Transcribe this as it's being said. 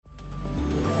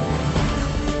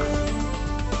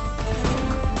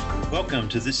welcome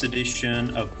to this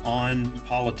edition of On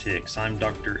Politics. I'm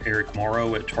Dr. Eric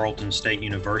Morrow at Tarleton State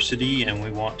University, and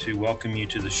we want to welcome you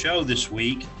to the show this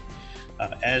week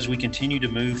as we continue to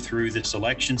move through this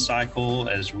election cycle,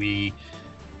 as we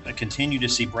continue to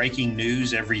see breaking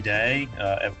news every day.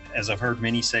 As I've heard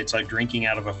many say, it's like drinking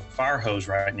out of a fire hose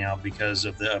right now because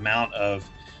of the amount of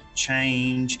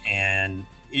change and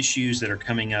issues that are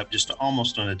coming up just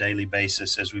almost on a daily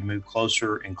basis as we move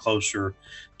closer and closer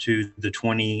to the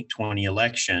 2020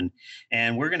 election.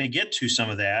 And we're going to get to some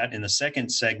of that in the second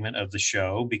segment of the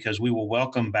show, because we will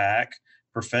welcome back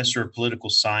Professor of Political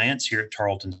Science here at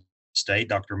Tarleton State,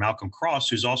 Dr. Malcolm Cross,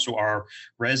 who's also our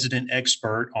resident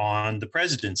expert on the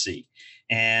presidency.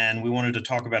 And we wanted to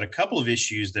talk about a couple of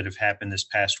issues that have happened this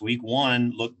past week.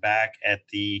 One, look back at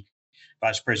the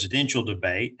vice presidential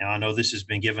debate. Now, I know this has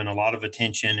been given a lot of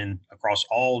attention and across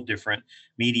all different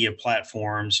media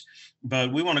platforms,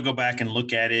 but we want to go back and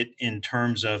look at it in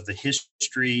terms of the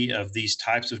history of these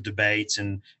types of debates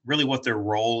and really what their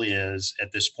role is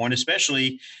at this point,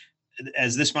 especially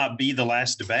as this might be the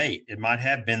last debate. It might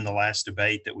have been the last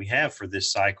debate that we have for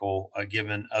this cycle,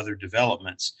 given other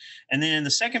developments. And then in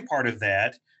the second part of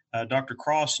that, Dr.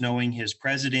 Cross, knowing his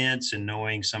presidents and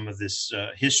knowing some of this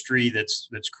history that's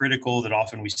critical, that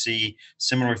often we see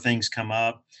similar things come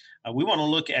up, we want to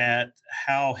look at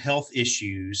how health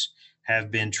issues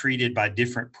have been treated by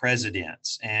different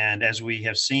presidents. And as we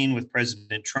have seen with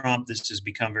President Trump, this has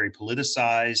become very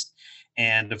politicized.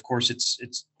 And of course,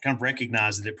 it's kind of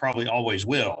recognized that it probably always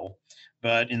will.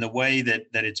 But in the way that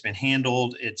it's been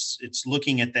handled, it's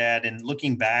looking at that and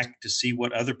looking back to see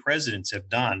what other presidents have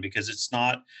done, because it's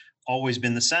not always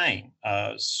been the same.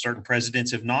 Certain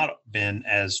presidents have not been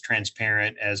as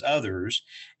transparent as others.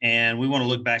 And we want to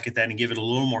look back at that and give it a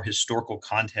little more historical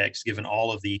context, given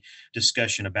all of the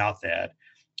discussion about that.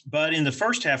 But in the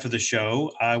first half of the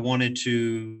show, I wanted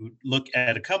to look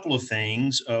at a couple of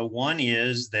things. One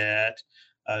is that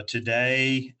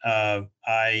today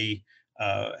I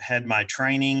had my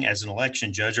training as an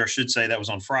election judge, or I should say that was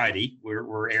on Friday.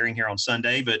 We're airing here on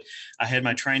Sunday, but I had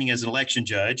my training as an election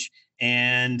judge.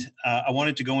 And I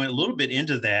wanted to go in a little bit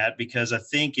into that, because I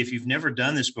think if you've never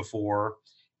done this before,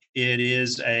 it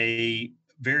is a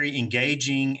very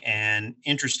engaging and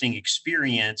interesting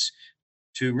experience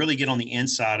to really get on the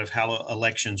inside of how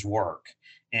elections work.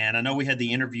 And I know we had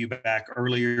the interview back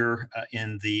earlier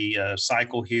in the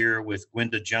cycle here with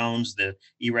Gwenda Jones, the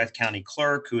Erath County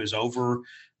clerk, who is over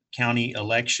county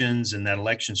elections and that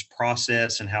elections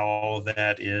process and how all of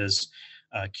that is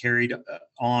carried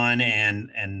on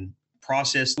and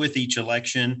processed with each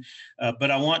election. But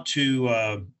I want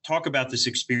to talk about this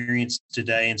experience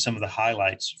today and some of the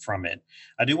highlights from it.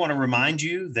 I do want to remind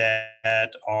you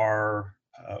that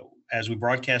as we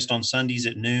broadcast on Sundays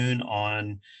at noon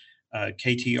on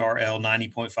KTRL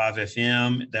 90.5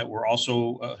 FM, that we're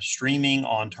also streaming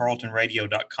on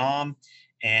tarletonradio.com.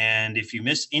 And if you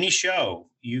miss any show,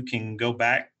 you can go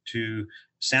back to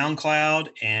SoundCloud,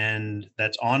 and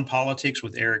that's On Politics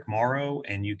with Eric Morrow,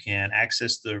 and you can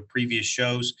access the previous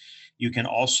shows. You can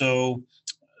also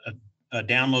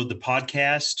download the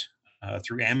podcast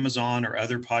through Amazon or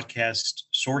other podcast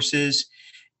sources.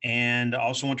 And I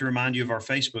also want to remind you of our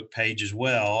Facebook page as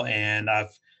well. And I've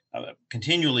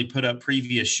continually put up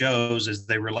previous shows as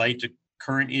they relate to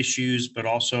current issues, but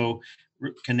also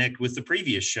connect with the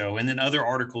previous show, and then other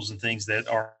articles and things that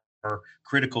are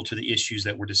critical to the issues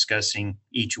that we're discussing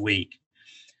each week.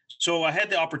 So I had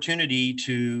the opportunity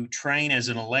to train as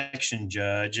an election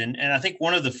judge. And I think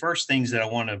one of the first things that I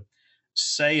want to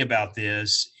say about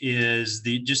this is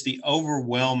just the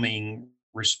overwhelming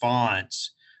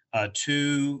response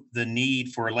to the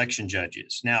need for election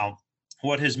judges. Now,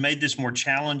 what has made this more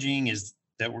challenging is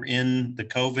that we're in the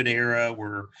COVID era.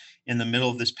 We're in the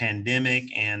middle of this pandemic,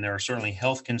 and there are certainly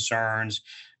health concerns.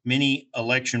 Many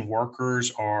election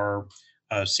workers are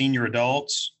senior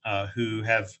adults who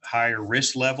have higher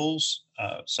risk levels.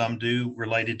 Some do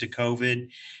related to COVID.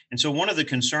 And so one of the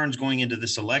concerns going into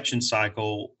this election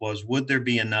cycle was, would there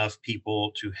be enough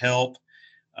people to help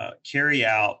carry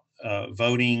out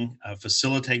voting,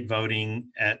 facilitate voting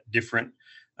at different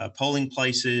polling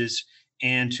places,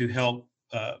 and to help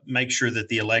make sure that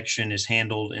the election is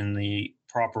handled in the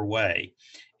proper way.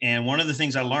 And one of the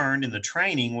things I learned in the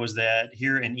training was that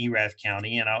here in Erath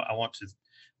County, and I want to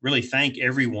really thank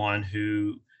everyone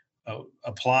who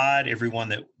applied, everyone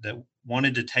that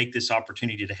wanted to take this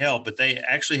opportunity to help, but they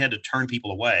actually had to turn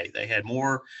people away. They had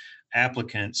more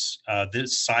applicants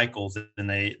this cycle than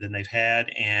they've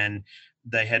had, and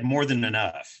they had more than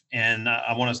enough. And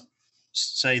I want to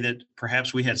say that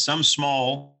perhaps we had some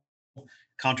small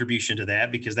contribution to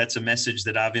that, because that's a message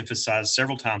that I've emphasized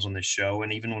several times on this show.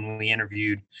 And even when we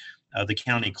interviewed the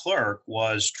county clerk,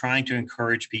 was trying to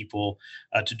encourage people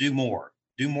to do more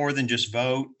than just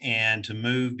vote, and to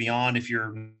move beyond. If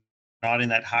you're not in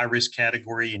that high risk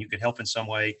category and you could help in some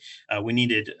way, we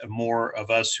needed more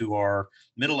of us who are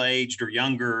middle aged or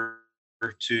younger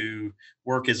to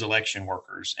work as election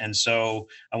workers. And so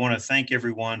I want to thank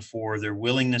everyone for their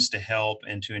willingness to help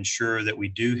and to ensure that we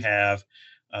do have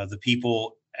the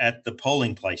people at the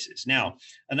polling places. Now,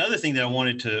 another thing that I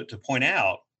wanted to point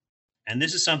out, and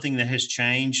this is something that has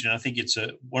changed, and I think it's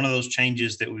one of those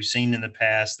changes that we've seen in the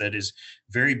past that is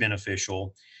very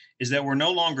beneficial, is that we're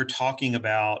no longer talking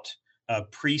about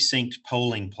precinct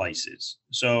polling places.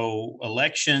 So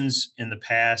elections in the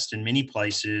past in many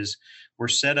places were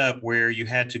set up where you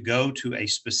had to go to a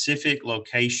specific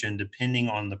location depending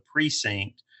on the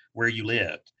precinct where you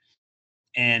lived.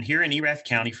 And here in Erath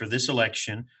County for this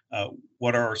election,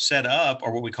 what are set up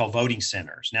are what we call voting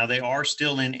centers. Now, they are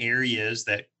still in areas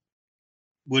that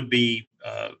would be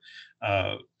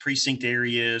precinct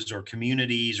areas or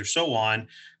communities or so on.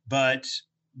 But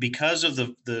because of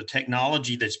the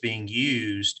technology that's being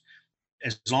used,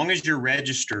 as long as you're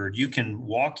registered, you can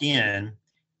walk in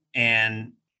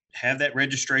and have that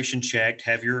registration checked,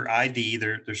 have your ID.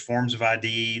 There's forms of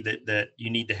ID that you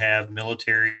need to have,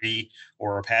 military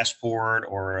or a passport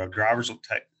or a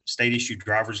state issued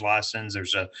driver's license.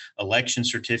 There's a election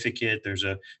certificate. There's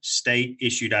a state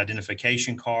issued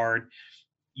identification card.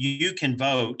 You can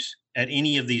vote at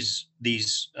any of these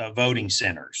voting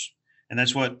centers, and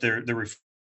that's what they're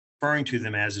referring to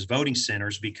them as voting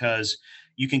centers, because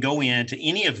you can go into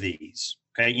any of these.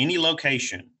 Okay, any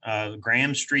location,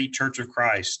 Graham Street Church of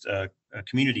Christ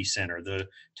Community Center, the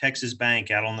Texas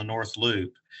Bank out on the North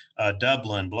Loop,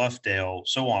 Dublin, Bluffdale,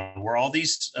 so on, where all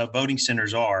these voting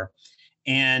centers are.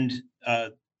 And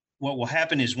what will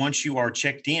happen is once you are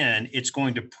checked in, it's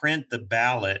going to print the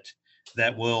ballot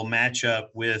that will match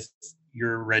up with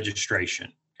your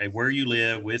registration. Okay, where you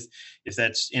live, with if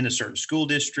that's in a certain school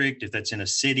district, if that's in a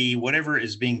city, whatever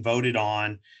is being voted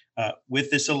on with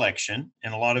this election.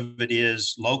 And a lot of it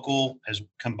is local as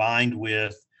combined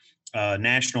with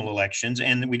national elections.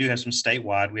 And we do have some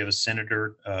statewide. We have a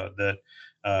senator that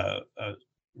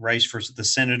race for the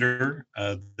senator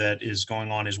that is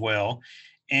going on as well.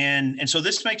 And so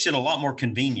this makes it a lot more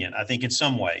convenient, I think, in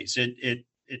some ways. It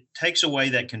takes away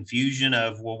that confusion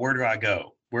of, well, where do I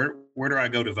go? Where do I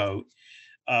go to vote?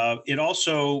 It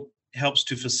also helps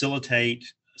to facilitate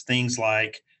things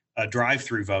like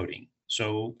drive-through voting.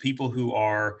 So people who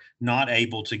are not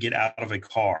able to get out of a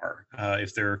car,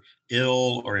 if they're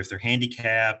ill or if they're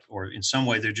handicapped or in some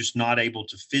way they're just not able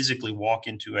to physically walk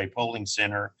into a polling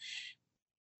center,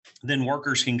 then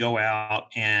workers can go out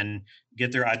and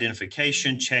get their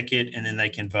identification, check it, and then they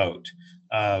can vote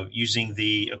using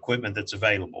the equipment that's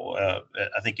available.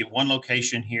 I think at one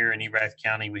location here in Erath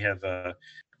County, we have a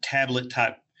tablet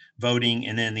type voting,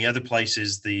 and then the other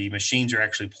places the machines are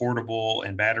actually portable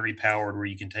and battery powered, where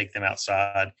you can take them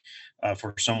outside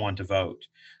for someone to vote.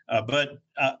 But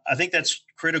I think that's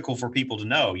critical for people to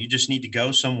know. You just need to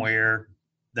go somewhere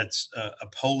that's a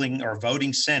polling or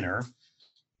voting center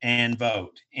and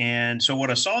vote. And so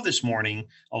what I saw this morning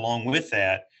along with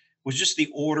that was just the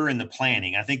order and the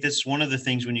planning. I think that's one of the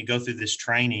things when you go through this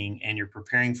training and you're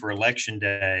preparing for election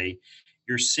day,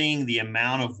 you're seeing the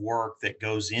amount of work that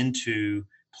goes into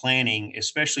planning,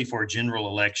 especially for a general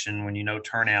election when you know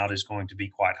turnout is going to be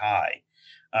quite high.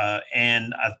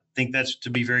 And I think that's to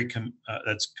be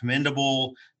that's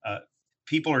commendable.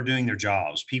 People are doing their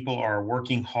jobs. People are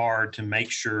working hard to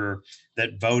make sure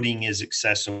that voting is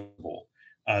accessible,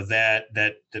 that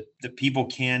people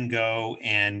can go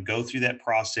through that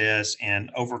process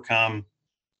and overcome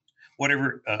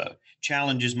whatever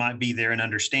challenges might be there, and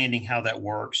understanding how that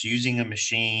works, using a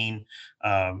machine,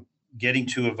 getting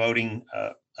to a voting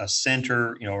a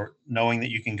center, knowing that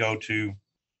you can go to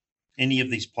any of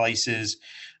these places,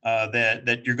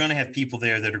 that you're going to have people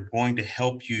there that are going to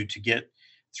help you to get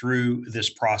through this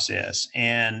process.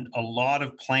 And a lot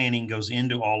of planning goes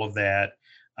into all of that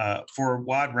for a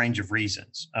wide range of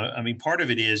reasons. I mean, part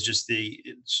of it is just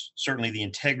certainly the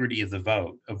integrity of the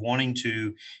vote, of wanting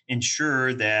to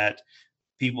ensure that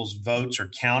people's votes are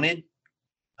counted,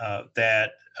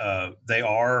 that they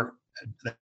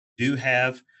do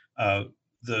have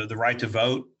the right to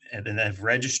vote, and have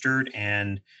registered,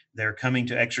 and they're coming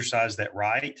to exercise that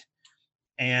right.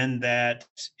 And that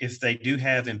if they do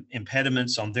have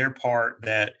impediments on their part,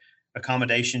 that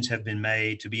accommodations have been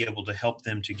made to be able to help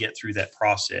them to get through that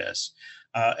process,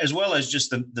 as well as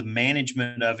just the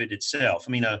management of it itself.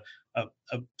 I mean, a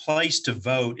place to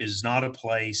vote is not a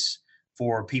place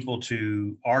for people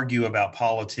to argue about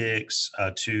politics,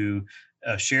 to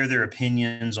share their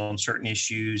opinions on certain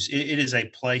issues. It is a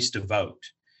place to vote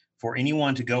for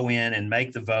anyone to go in and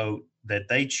make the vote that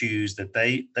they choose, that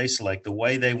they select the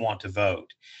way they want to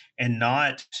vote, and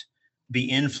not be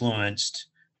influenced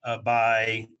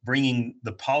by bringing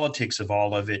the politics of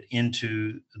all of it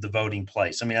into the voting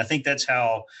place. I mean, I think that's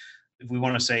how, if we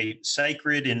want to say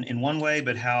sacred in one way,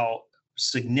 but how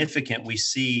significant we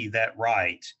see that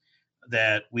right,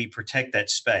 that we protect that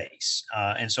space.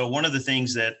 And so one of the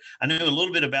things that I knew a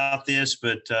little bit about this,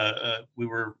 but we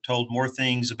were told more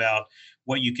things about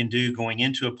what you can do going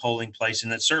into a polling place,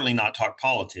 and that's certainly not talk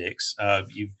politics.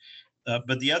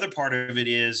 But the other part of it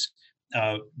is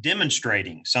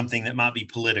demonstrating something that might be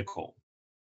political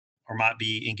or might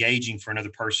be engaging for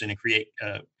another person and create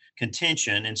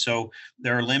contention. And so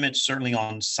there are limits certainly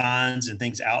on signs and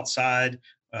things outside.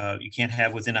 You can't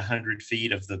have within 100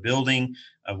 feet of the building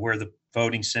of where the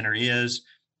voting center is,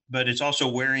 but it's also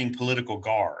wearing political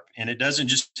garb. And it doesn't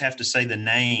just have to say the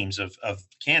names of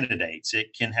candidates.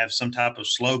 It can have some type of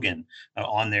slogan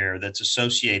on there that's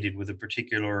associated with a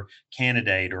particular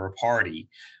candidate or a party.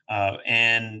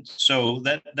 And so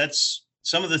that's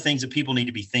some of the things that people need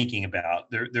to be thinking about.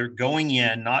 They're going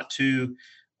in not to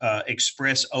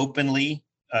express openly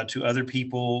to other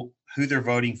people who they're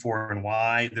voting for and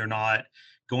why. They're not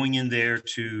going in there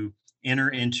to enter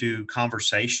into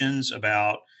conversations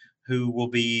about who will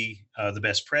be the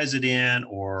best president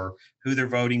or who they're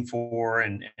voting for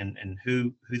and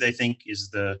who they think is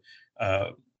the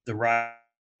right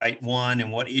one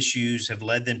and what issues have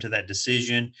led them to that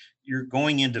decision. You're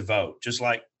going in to vote just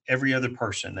like every other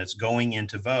person that's going in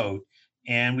to vote,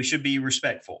 and we should be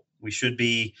respectful. We should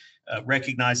be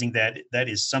recognizing that that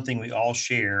is something we all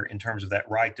share in terms of that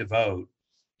right to vote,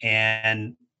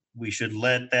 and we should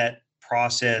let that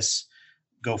process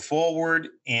go forward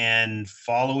and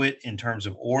follow it in terms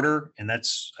of order. And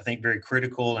that's, I think, very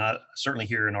critical. And certainly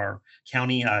here in our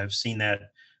county, I've seen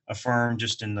that affirmed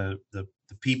just in the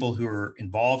people who are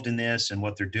involved in this and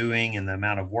what they're doing and the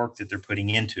amount of work that they're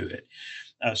putting into it.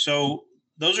 So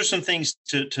those are some things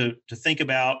to think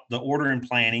about, the order and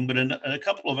planning. But a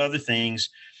couple of other things,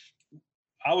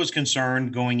 I was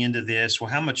concerned going into this. Well,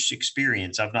 how much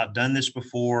experience? I've not done this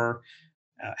before.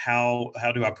 How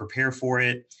do I prepare for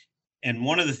it? And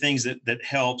one of the things that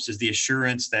helps is the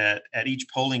assurance that at each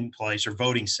polling place or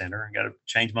voting center, I got to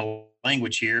change my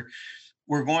language here,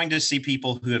 we're going to see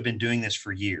people who have been doing this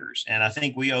for years. And I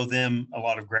think we owe them a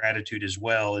lot of gratitude as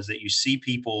well, is that you see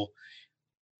people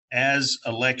as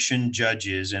election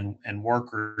judges and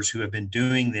workers who have been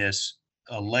doing this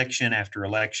election after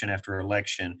election after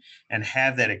election and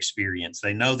have that experience.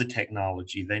 They know the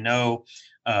technology. They know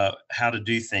how to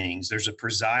do things. There's a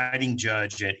presiding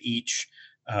judge at each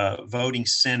voting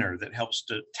center that helps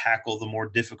to tackle the more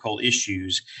difficult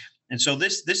issues. And so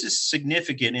this is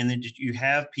significant in that you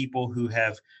have people who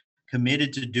have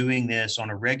committed to doing this on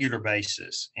a regular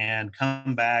basis and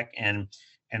come back and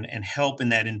help in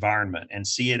that environment and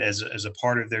see it as a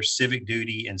part of their civic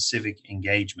duty and civic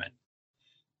engagement.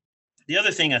 The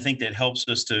other thing I think that helps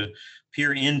us to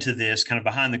peer into this kind of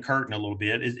behind the curtain a little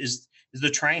bit is the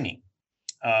training.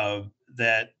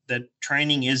 That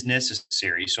training is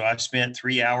necessary. So I've spent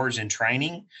 3 hours in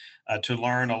training to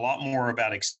learn a lot more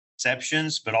about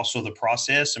exceptions, but also the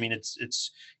process. I mean,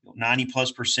 it's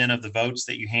 90+% of the votes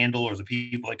that you handle or the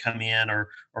people that come in are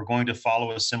going to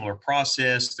follow a similar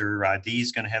process. Their ID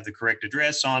is going to have the correct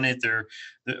address on it.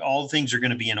 All things are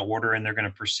going to be in order and they're going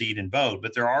to proceed and vote.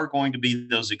 But there are going to be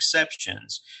those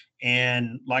exceptions.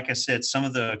 And like I said, some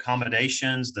of the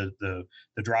accommodations, the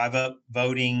drive-up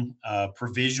voting,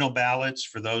 provisional ballots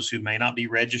for those who may not be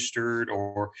registered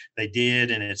or they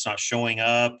did and it's not showing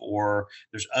up, or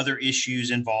there's other issues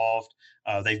involved.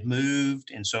 They've moved,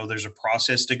 and so there's a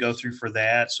process to go through for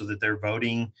that so that they're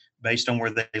voting based on where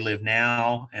they live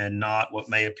now and not what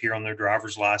may appear on their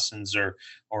driver's license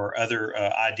or other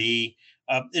ID.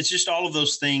 It's just all of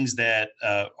those things that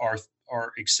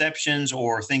are exceptions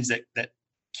or things that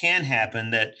can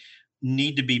happen that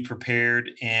need to be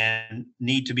prepared and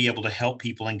need to be able to help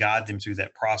people and guide them through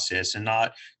that process and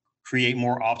not create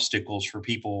more obstacles for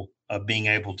people being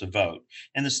able to vote.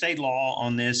 And the state law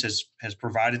on this has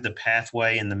provided the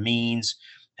pathway and the means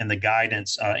and the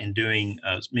guidance in doing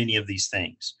many of these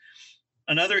things.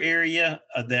 Another area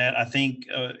that I think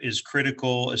is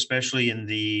critical, especially in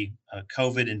the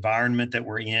COVID environment that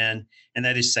we're in, and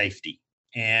that is safety.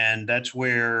 And that's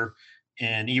where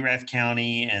in Erath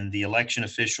County and the election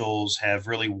officials have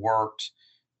really worked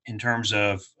in terms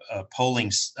of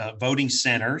voting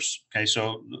centers. Okay,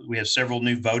 so we have several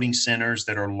new voting centers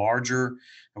that are larger,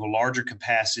 have a larger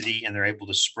capacity, and they're able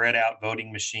to spread out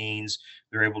voting machines.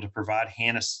 They're able to provide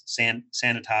hand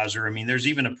sanitizer. I mean, there's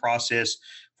even a process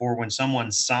for when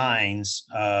someone signs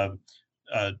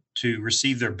to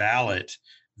receive their ballot,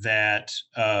 that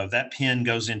that pen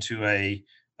goes into a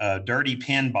dirty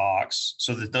pen box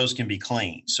so that those can be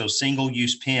cleaned. So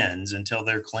single-use pens until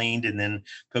they're cleaned and then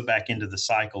put back into the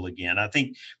cycle again. I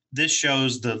think this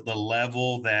shows the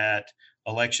level that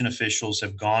election officials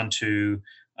have gone to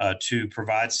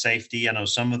provide safety. I know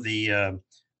some of the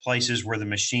places where the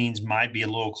machines might be a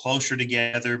little closer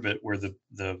together, but where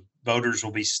the voters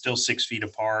will be still 6 feet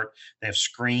apart. They have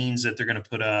screens that they're going to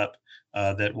put up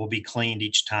that will be cleaned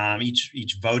each time.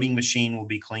 Each voting machine will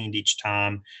be cleaned each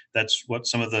time. That's what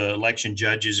some of the election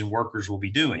judges and workers will be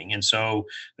doing. And so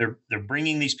they're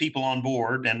bringing these people on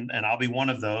board, and I'll be one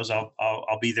of those.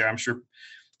 I'll be there. I'm sure,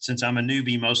 since I'm a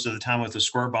newbie most of the time, with a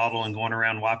squirt bottle and going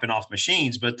around wiping off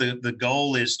machines. But the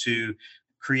goal is to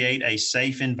create a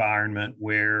safe environment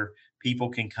where people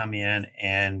can come in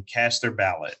and cast their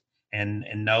ballot and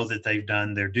know that they've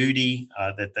done their duty,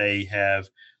 that they have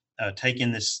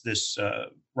taken this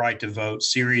right to vote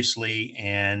seriously,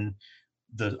 and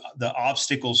the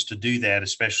obstacles to do that,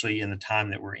 especially in the time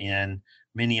that we're in,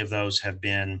 many of those have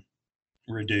been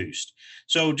reduced.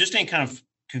 So just in kind of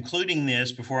concluding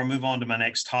this before I move on to my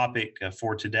next topic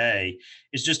for today,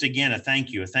 is just again a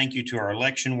thank you to our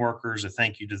election workers, a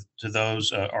thank you to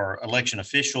those our election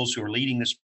officials who are leading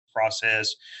this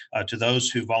process, to those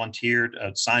who volunteered,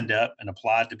 signed up, and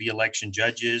applied to be election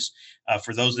judges,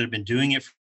 for those that have been doing it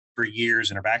for years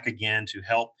and are back again to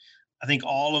help. I think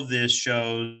all of this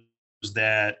shows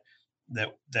that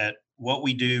what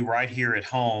we do right here at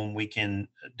home, we can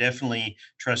definitely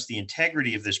trust the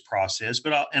integrity of this process.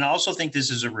 But I also think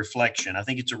this is a reflection. I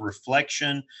think it's a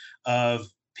reflection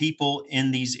of people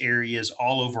in these areas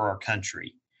all over our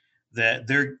country, that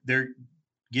they're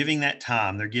giving that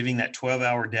time, they're giving that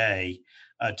 12-hour day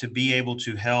to be able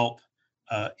to help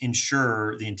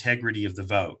ensure the integrity of the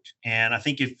vote. And I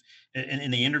think if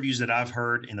in the interviews that I've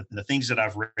heard and the things that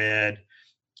I've read,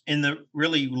 and the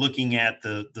really looking at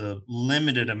the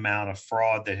limited amount of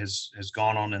fraud that has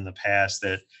gone on in the past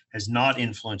that has not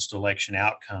influenced election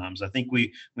outcomes, I think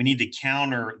we need to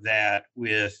counter that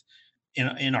with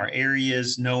in our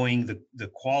areas, knowing the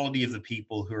quality of the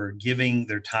people who are giving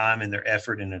their time and their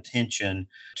effort and attention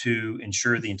to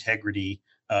ensure the integrity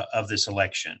of this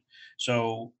election.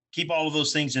 So keep all of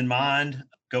those things in mind.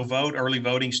 Go vote. Early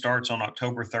voting starts on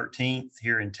October 13th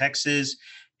here in Texas.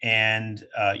 And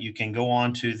you can go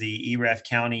on to the Erath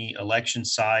County election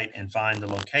site and find the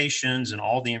locations and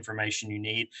all the information you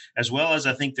need, as well as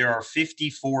I think there are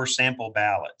 54 sample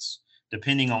ballots,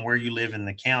 depending on where you live in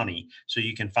the county. So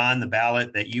you can find the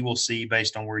ballot that you will see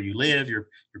based on where you live, your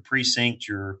precinct,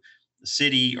 your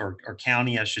city or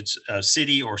county,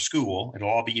 city or school. It'll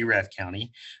all be Erath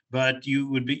County, but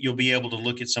you'll be able to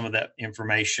look at some of that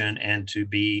information and to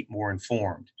be more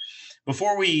informed.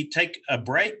 Before we take a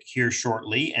break here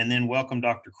shortly and then welcome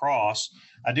Dr. Cross,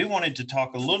 I do wanted to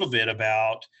talk a little bit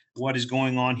about what is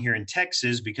going on here in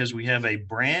Texas, because we have a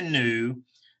brand new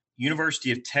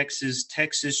University of Texas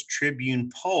Tribune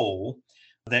poll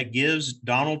that gives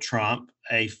Donald Trump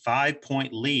a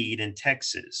 5-point lead in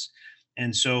Texas.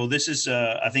 And so this is,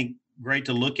 I think, great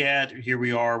to look at. Here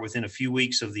we are within a few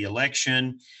weeks of the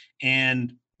election,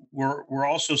 and we're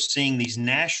also seeing these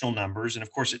national numbers. And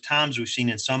of course, at times we've seen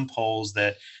in some polls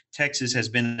that Texas has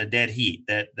been in a dead heat,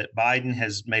 that Biden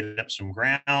has made up some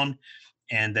ground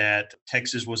and that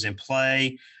Texas was in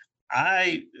play.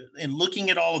 In looking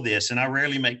at all of this, and I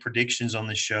rarely make predictions on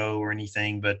the show or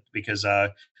anything, but because I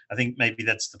think maybe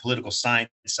that's the political science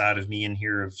side of me in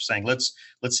here of saying, let's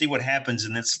see what happens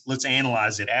and let's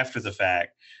analyze it after the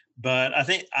fact. But I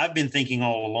think I've been thinking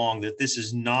all along that this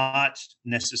is not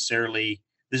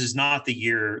the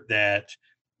year that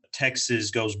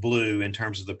Texas goes blue in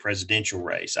terms of the presidential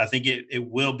race. I think it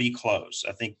will be close.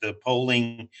 I think the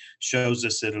polling shows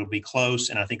us that it'll be close,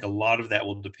 and I think a lot of that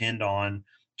will depend on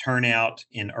turnout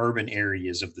in urban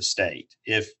areas of the state.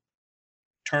 If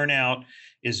turnout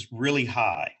is really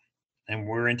high, and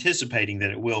we're anticipating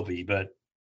that it will be, but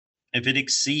if it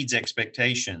exceeds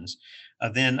expectations,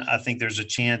 then I think there's a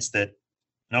chance that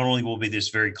not only will be this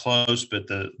very close, but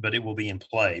it will be in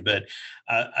play. But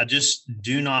I just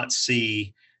do not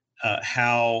see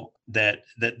how that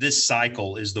this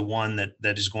cycle is the one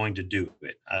that is going to do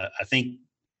it. I think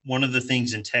one of the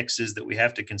things in Texas that we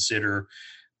have to consider,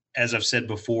 as I've said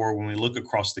before, when we look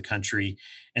across the country,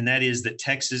 and that is that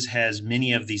Texas has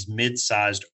many of these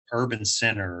mid-sized urban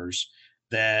centers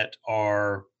that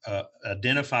are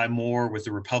identify more with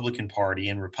the Republican Party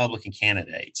and Republican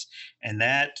candidates. And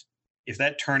that, if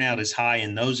that turnout is high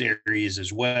in those areas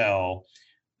as well,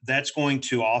 that's going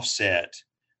to offset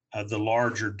the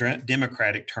larger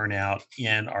Democratic turnout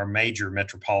in our major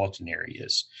metropolitan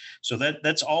areas. So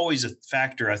that's always a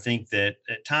factor. I think that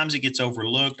at times it gets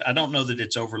overlooked. I don't know that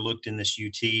it's overlooked in this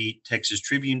UT Texas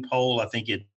Tribune poll. I think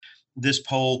this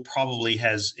poll probably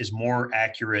is more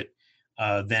accurate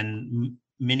than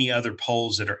many other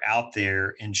polls that are out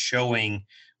there in showing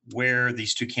where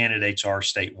these two candidates are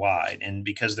statewide, and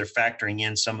because they're factoring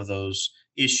in some of those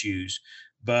issues.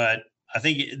 But I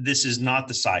think this is not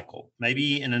the cycle.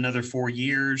 Maybe in another 4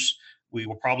 years, we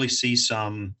will probably see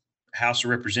some House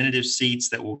of Representatives seats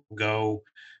that will go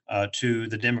to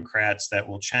the Democrats, that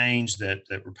will change, that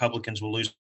Republicans will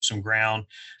lose some ground.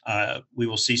 We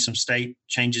will see some state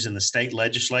changes in the state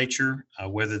legislature,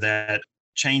 whether that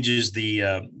changes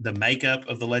the makeup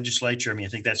of the legislature. I mean, I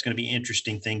think that's going to be an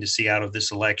interesting thing to see out of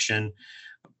this election.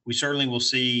 We certainly will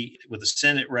see with the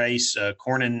Senate race, John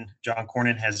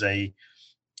Cornyn has a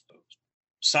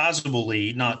sizable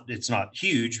lead. It's not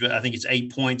huge, but I think it's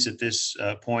 8 points at this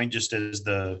point, just as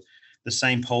the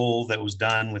same poll that was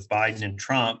done with Biden and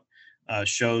Trump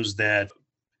shows that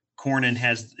Cornyn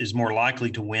is more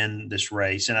likely to win this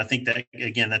race. And I think that,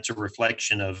 again, that's a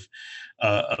reflection of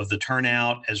the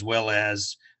turnout, as well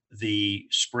as the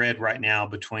spread right now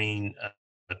between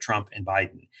Trump and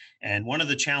Biden. And one of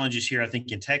the challenges here, I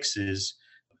think, in Texas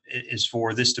is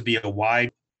for this to be a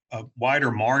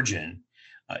wider margin,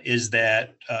 is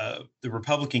that the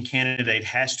Republican candidate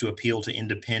has to appeal to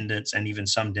independents and even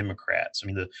some Democrats. I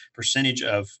mean, the percentage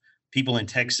of people in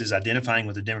Texas identifying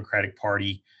with the Democratic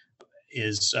Party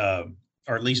is,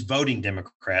 or at least voting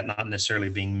Democrat, not necessarily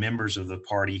being members of the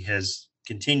party, has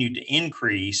continued to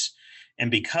increase. And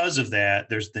because of that,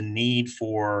 there's the need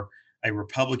for a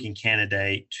Republican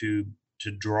candidate to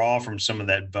draw from some of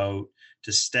that vote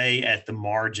to stay at the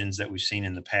margins that we've seen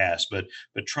in the past. But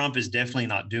Trump is definitely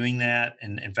not doing that.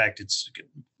 And in fact, it's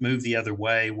moved the other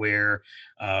way, where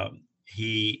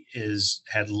he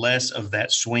had less of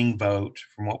that swing vote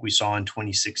from what we saw in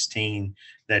 2016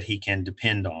 that he can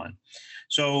depend on.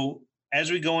 So as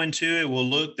we go into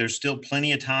it, there's still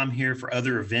plenty of time here for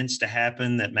other events to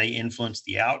happen that may influence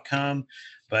the outcome.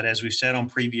 But as we've said on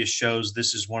previous shows,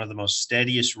 this is one of the most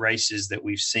steadiest races that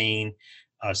we've seen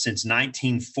since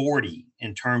 1940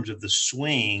 in terms of the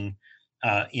swing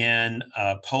in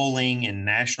polling, in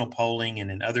national polling, and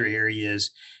in other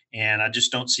areas. And I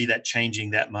just don't see that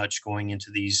changing that much going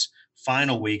into these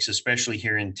final weeks, especially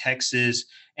here in Texas,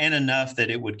 and enough that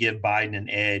it would give Biden an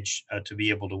edge to be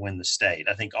able to win the state.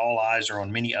 I think all eyes are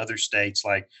on many other states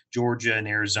like Georgia and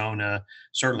Arizona,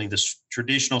 certainly the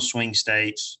traditional swing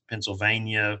states,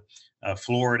 Pennsylvania,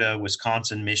 Florida,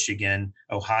 Wisconsin, Michigan,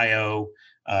 Ohio.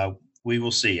 We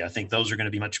will see. I think those are going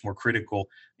to be much more critical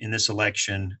in this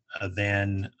election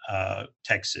than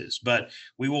Texas. But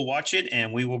we will watch it,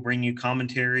 and we will bring you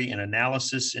commentary and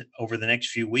analysis over the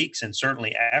next few weeks, and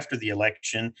certainly after the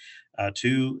election,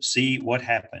 to see what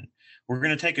happened. We're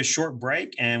going to take a short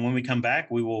break, and when we come back,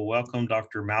 we will welcome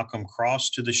Dr. Malcolm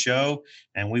Cross to the show,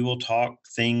 and we will talk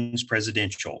things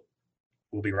presidential.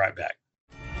 We'll be right back.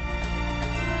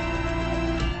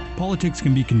 Politics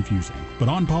can be confusing, but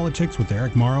On Politics with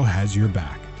Eric Morrow has your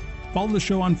back. Follow the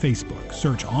show on Facebook.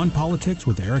 Search On Politics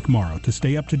with Eric Morrow to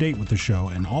stay up to date with the show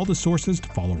and all the sources to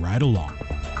follow right along.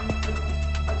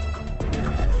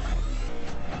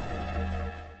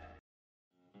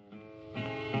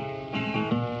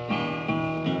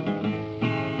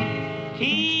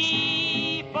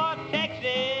 T for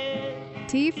Texas.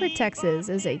 T for Texas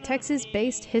is a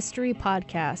Texas-based history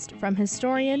podcast from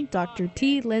historian Dr.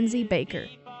 T. Lindsay Baker.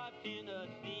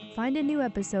 Find a new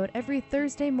episode every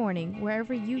Thursday morning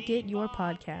wherever you get your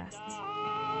podcasts.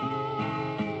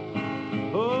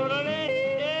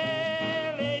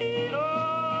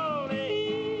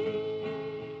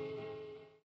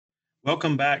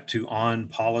 Welcome back to On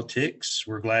Politics.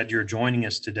 We're glad you're joining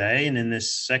us today. And in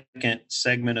this second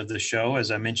segment of the show,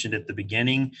 as I mentioned at the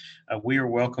beginning, we are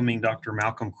welcoming Dr.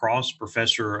 Malcolm Cross,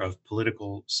 Professor of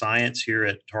Political Science here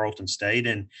at Tarleton State.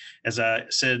 And as I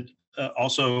said,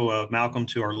 also, Malcolm,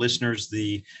 to our listeners,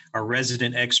 our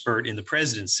resident expert in the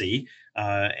presidency.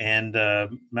 And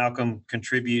Malcolm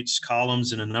contributes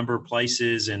columns in a number of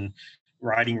places and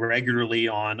writing regularly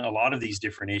on a lot of these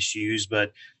different issues.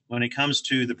 But when it comes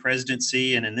to the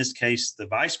presidency, and in this case, the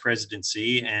vice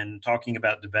presidency, and talking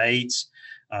about debates,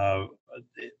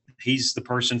 he's the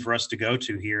person for us to go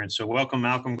to here. And so welcome,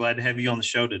 Malcolm. Glad to have you on the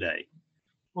show today.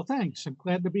 Well, thanks. I'm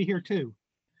glad to be here, too.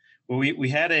 Well, we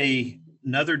had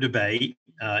another debate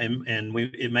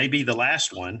it may be the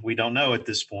last one. We don't know at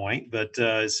this point, but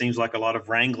it seems like a lot of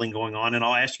wrangling going on. And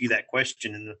I'll ask you that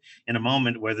question in a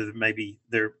moment, whether maybe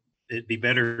it'd be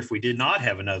better if we did not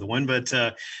have another one. But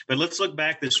let's look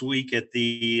back this week at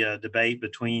the debate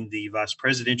between the vice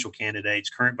presidential candidates,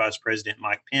 current Vice President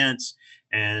Mike Pence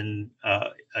and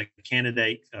a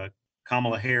candidate,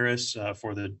 Kamala Harris,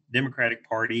 for the Democratic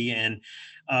Party. And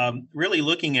really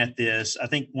looking at this, I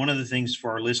think one of the things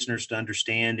for our listeners to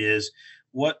understand is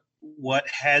what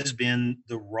has been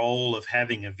the role of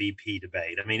having a VP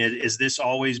debate. I mean, has this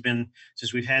always been,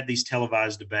 since we've had these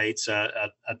televised debates,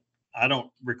 I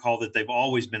don't recall that they've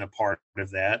always been a part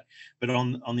of that. But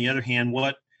on the other hand,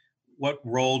 what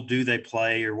role do they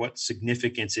play, or what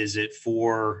significance is it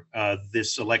for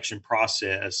this election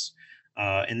process?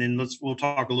 And then we'll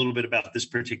talk a little bit about this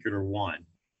particular one.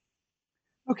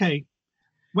 Okay.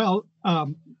 Well,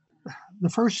 the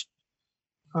first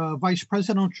vice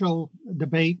presidential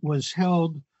debate was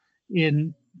held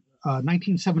in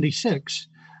 1976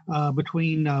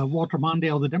 between Walter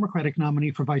Mondale, the Democratic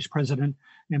nominee for vice president,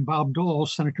 and Bob Dole,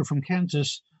 senator from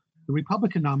Kansas, the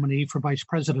Republican nominee for vice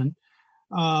president.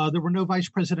 There were no vice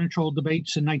presidential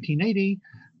debates in 1980,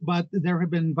 but there have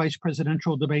been vice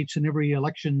presidential debates in every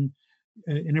election,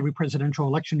 in every presidential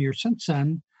election year since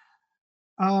then.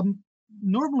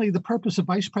 Normally, the purpose of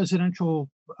vice presidential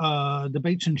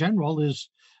debates in general is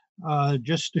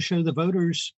just to show the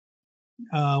voters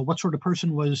what sort of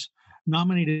person was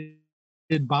nominated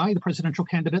by the presidential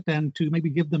candidate, and to maybe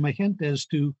give them a hint as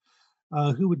to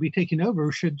who would be taking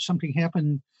over should something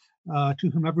happen to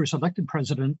whomever is elected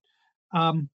president.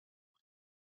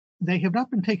 They have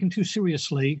not been taken too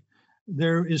seriously.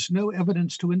 There is no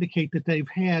evidence to indicate that they've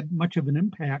had much of an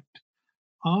impact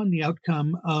on the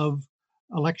outcome of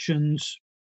elections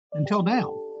until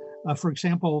now. For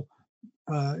example,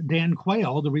 Dan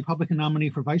Quayle, the Republican nominee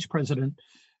for vice president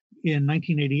in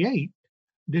 1988,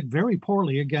 did very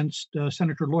poorly against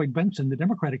Senator Lloyd Bentsen, the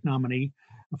Democratic nominee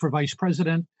for vice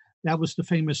president. That was the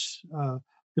famous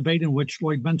debate in which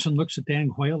Lloyd Bentsen looks at Dan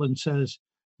Quayle and says,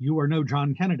 "You are no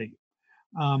John Kennedy."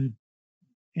 But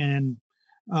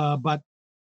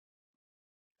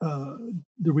the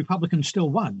Republicans still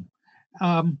won.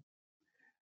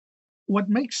 What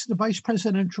makes the vice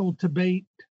presidential debate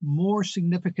more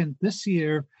significant this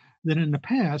year than in the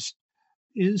past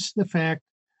is the fact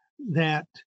that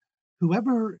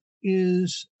whoever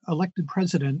is elected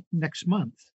president next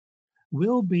month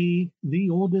will be the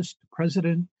oldest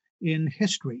president in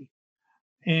history.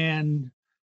 And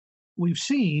we've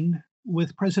seen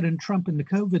with President Trump and the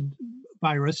COVID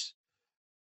virus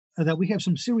that we have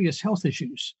some serious health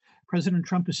issues. President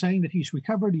Trump is saying that he's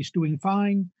recovered, he's doing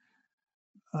fine.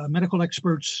 Medical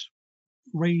experts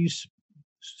raise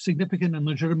significant and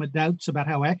legitimate doubts about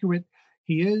how accurate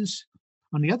he is.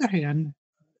 On the other hand,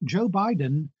 Joe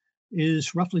Biden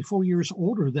is roughly 4 years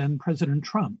older than President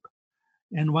Trump.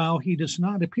 And while he does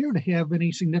not appear to have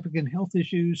any significant health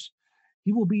issues,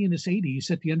 he will be in his 80s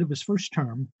at the end of his first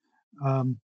term.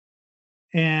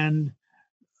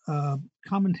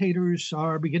 Commentators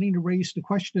are beginning to raise the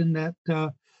question that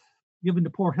given the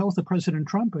poor health of President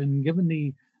Trump and given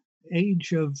the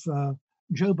age of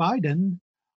Joe Biden,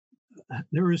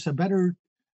 there's a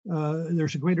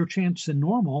greater chance than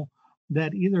normal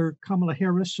that either Kamala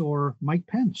Harris or Mike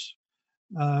Pence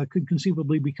could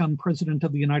conceivably become president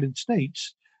of the United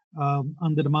States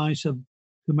on the demise of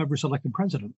whomever's elected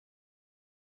president.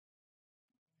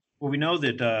 Well, we know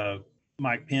that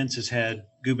Mike Pence has had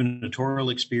gubernatorial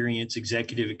experience,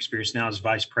 executive experience now as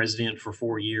vice president for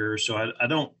 4 years. So I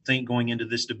don't think going into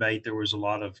this debate there was a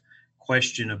lot of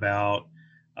question about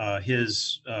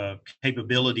his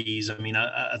capabilities. I mean,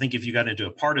 I think if you got into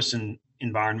a partisan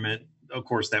environment, of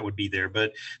course, that would be there.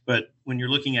 But when you're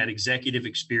looking at executive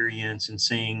experience and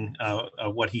seeing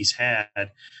what he's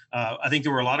had, I think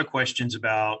there were a lot of questions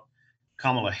about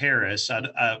Kamala Harris.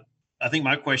 I think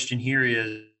my question here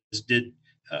is did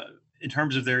in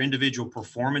terms of their individual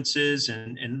performances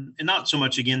and not so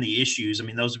much, again, the issues. I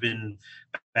mean, those have been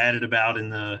batted about in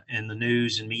the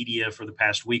news and media for the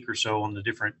past week or so on the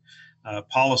different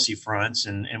policy fronts.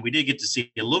 And we did get to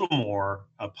see a little more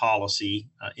policy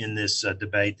in this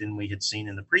debate than we had seen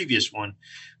in the previous one.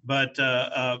 But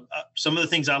some of the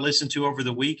things I listened to over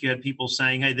the week, you had people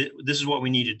saying, hey, this is what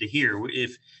we needed to hear.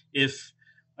 If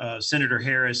Senator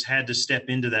Harris had to step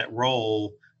into that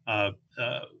role,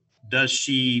 does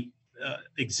she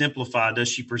exemplify, does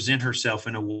she present herself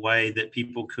in a way that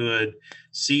people could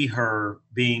see her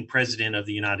being president of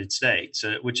the United States,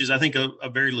 which is, I think, a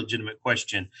very legitimate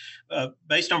question.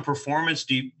 Based on performance,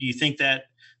 do you think that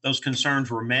those concerns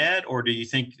were met, or do you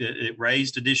think that it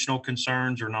raised additional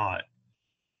concerns or not?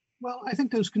 Well, I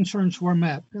think those concerns were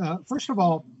met. First of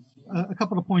all, a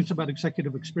couple of points about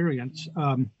executive experience.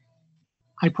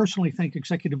 I personally think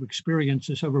executive experience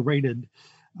is overrated.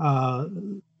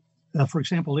 For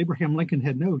example, Abraham Lincoln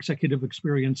had no executive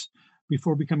experience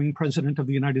before becoming president of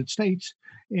the United States.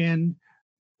 And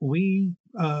we,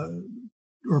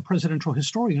 or presidential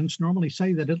historians, normally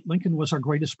say that Lincoln was our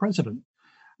greatest president.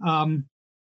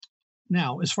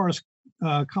 Now, as far as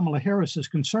Kamala Harris is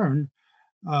concerned,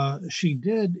 she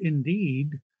did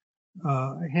indeed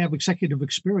have executive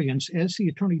experience as the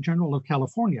Attorney General of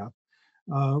California,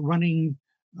 running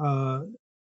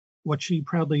what she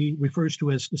proudly refers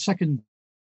to as the second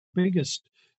biggest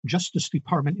Justice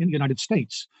Department in the United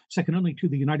States, second only to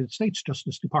the United States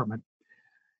Justice Department.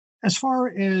 As far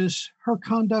as her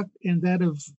conduct and that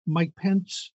of Mike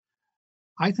Pence,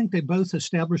 I think they both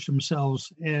established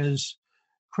themselves as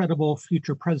credible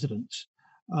future presidents.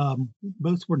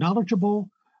 Both were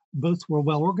knowledgeable, both were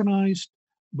well organized,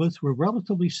 both were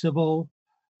relatively civil,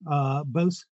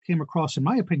 both came across, in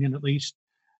my opinion at least,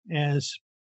 as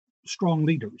strong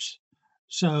leaders.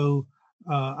 So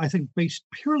I think based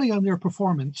purely on their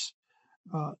performance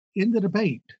in the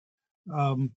debate,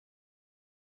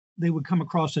 they would come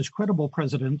across as credible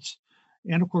presidents.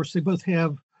 And of course, they both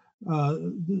have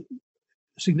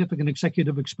significant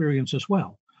executive experience as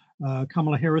well.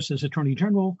 Kamala Harris as Attorney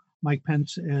General, Mike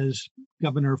Pence as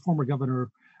former governor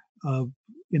of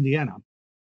Indiana.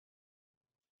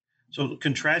 So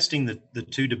contrasting the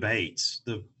two debates,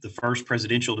 the first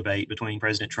presidential debate between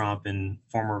President Trump and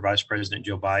former Vice President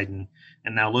Joe Biden,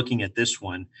 and now looking at this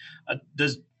one,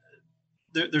 there's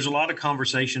a lot of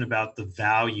conversation about the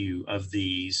value of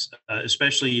these,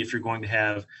 especially if you're going to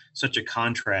have such a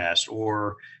contrast,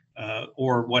 or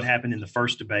what happened in the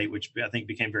first debate, which I think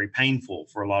became very painful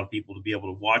for a lot of people to be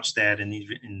able to watch that and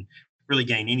really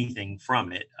gain anything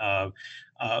from it,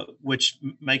 which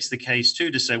makes the case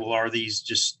too to say, well, are these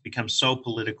just become so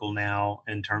political now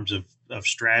in terms of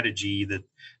strategy that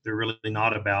they're really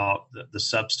not about the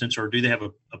substance, or do they have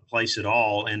a place at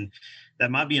all? And that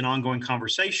might be an ongoing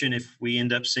conversation if we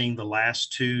end up seeing the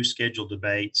last two scheduled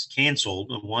debates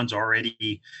canceled. One's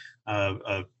already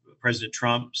President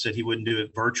Trump said he wouldn't do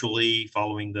it virtually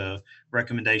following the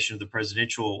recommendation of the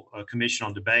Presidential Commission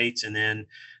on Debates. And then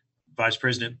Vice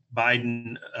President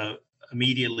Biden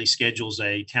immediately schedules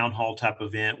a town hall type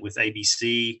event with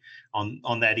ABC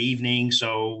on that evening.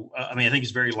 So, I mean, I think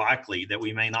it's very likely that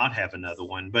we may not have another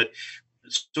one. But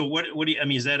so what do you, I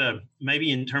mean, is that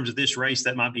maybe in terms of this race,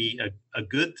 that might be a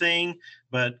good thing,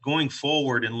 but going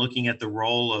forward and looking at the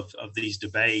role of these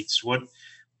debates, what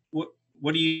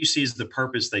do you see as the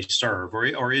purpose they serve,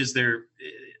 or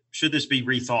should this be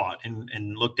rethought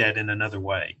and looked at in another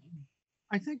way?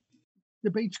 I think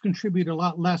debates contribute a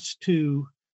lot less to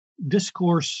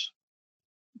discourse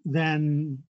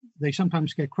than they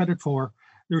sometimes get credit for.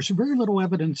 There's very little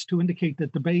evidence to indicate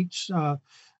that debates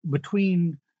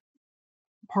between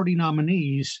party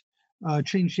nominees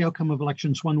change the outcome of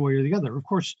elections one way or the other. Of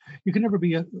course, you can never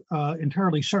be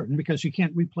entirely certain, because you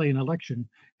can't replay an election,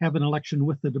 have an election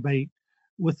with the debates,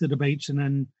 and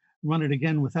then run it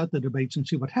again without the debates and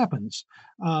see what happens.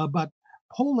 But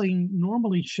polling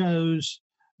normally shows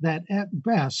that at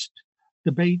best,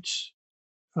 debates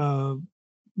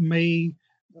may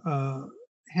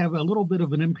have a little bit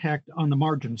of an impact on the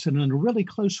margins. And in a really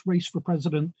close race for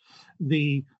president,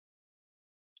 there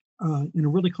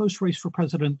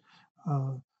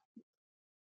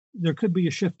could be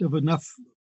a shift of enough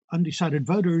undecided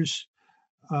voters,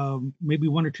 maybe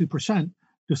 1 or 2%,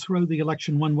 to throw the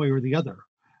election one way or the other.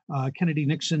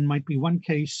 Kennedy-Nixon might be one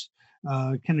case.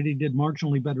 Kennedy did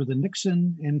marginally better than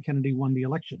Nixon, and Kennedy won the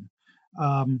election.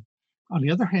 On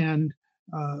the other hand,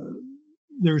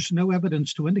 there's no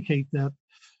evidence to indicate that,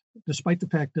 despite the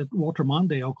fact that Walter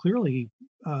Mondale clearly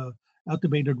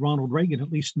outdebated Ronald Reagan,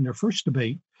 at least in their first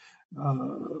debate,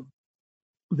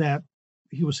 that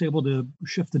he was able to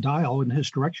shift the dial in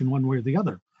his direction one way or the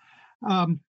other.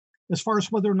 As far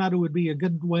as whether or not it would be a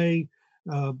good way,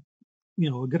 a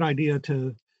good idea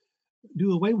to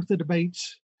do away with the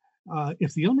debates,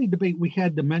 if the only debate we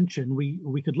had to mention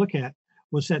we could look at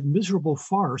was that miserable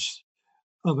farce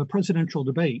of a presidential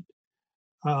debate,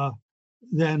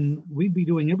 then we'd be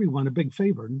doing everyone a big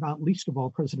favor, not least of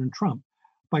all President Trump,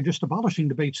 by just abolishing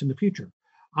debates in the future.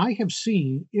 I have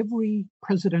seen every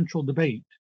presidential debate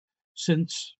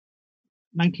since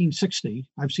 1960.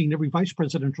 I've seen every vice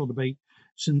presidential debate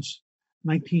since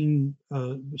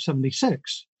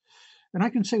 1976. And I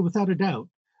can say without a doubt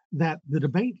that the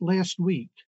debate last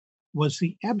week was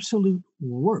the absolute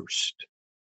worst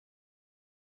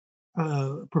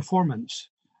performance,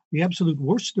 the absolute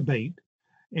worst debate.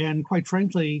 And quite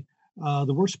frankly,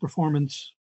 the worst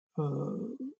performance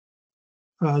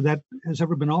that has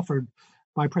ever been offered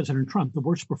by President Trump, the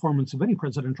worst performance of any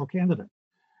presidential candidate.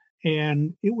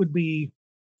 And it would be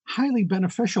highly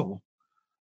beneficial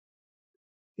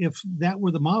if that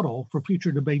were the model for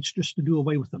future debates, just to do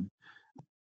away with them.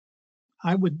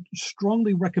 I would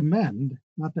strongly recommend,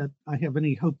 not that I have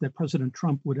any hope that President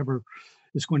Trump would ever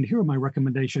is going to hear my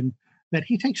recommendation, that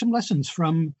he take some lessons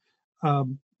from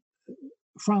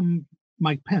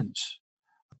Mike Pence.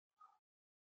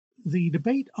 The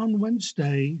debate on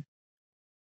Wednesday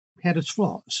had its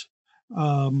flaws.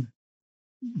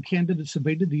 Candidates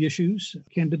evaded the issues.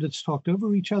 Candidates talked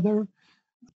over each other.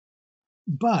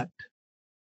 But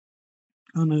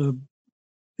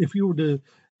if you were to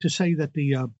say that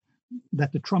the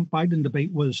Trump-Biden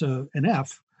debate was an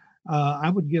F, I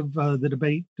would give the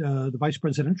debate, the vice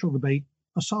presidential debate,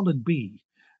 a solid B.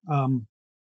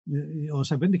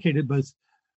 As I've indicated,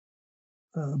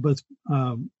 both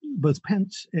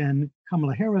Pence and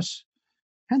Kamala Harris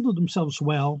handled themselves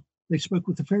well. They spoke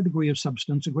with a fair degree of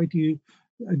substance, a great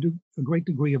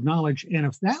degree of knowledge. And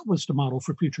if that was the model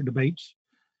for future debates,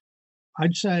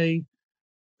 I'd say,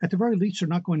 at the very least, they're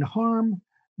not going to harm.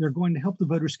 They're going to help the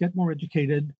voters get more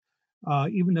educated,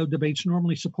 even though debates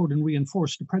normally support and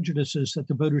reinforce the prejudices that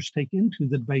the voters take into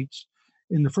the debates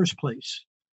in the first place.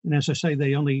 And as I say,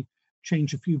 they only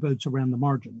change a few votes around the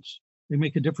margins. They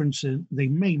make a difference they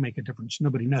may make a difference.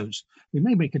 Nobody knows. They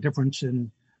may make a difference in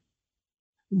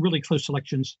really close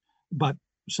elections, but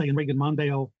say in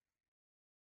Reagan-Mondale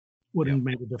wouldn't have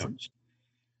made a difference.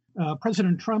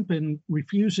 President Trump, in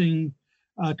refusing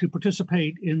to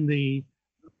participate in the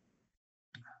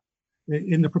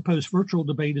proposed virtual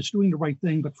debate, is doing the right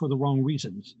thing, but for the wrong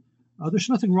reasons. There's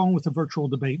nothing wrong with a virtual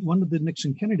debate. One of the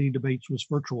Nixon-Kennedy debates was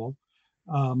virtual,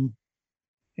 and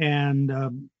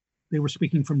they were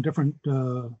speaking from different,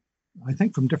 I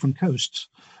think, from different coasts.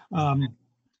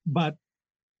 But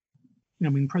I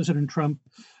mean, President Trump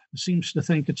seems to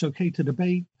think it's okay to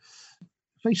debate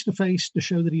face-to-face to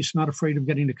show that he's not afraid of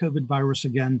getting the COVID virus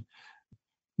again.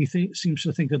 He seems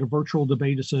to think that a virtual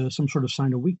debate is some sort of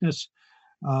sign of weakness.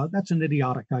 That's an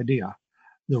idiotic idea.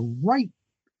 The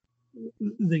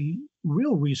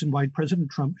real reason why President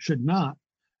Trump should not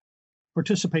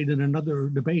participate in another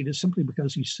debate is simply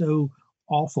because he's so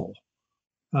awful,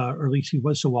 or at least he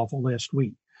was so awful last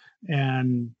week.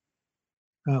 And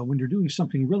when you're doing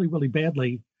something really, really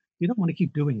badly, you don't want to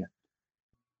keep doing it.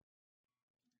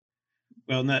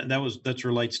 Well, that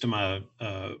relates to my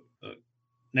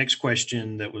next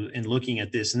question that was in looking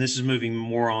at this, and this is moving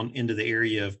more on into the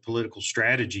area of political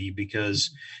strategy, because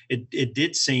it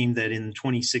did seem that in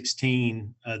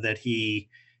 2016 that he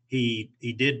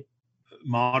did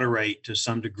moderate to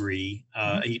some degree.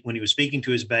 When he was speaking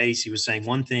to his base, he was saying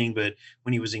one thing, but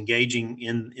when he was engaging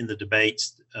in the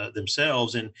debates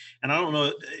themselves, and I don't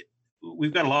know,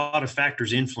 we've got a lot of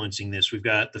factors influencing this. We've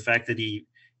got the fact that he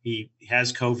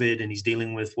has COVID and he's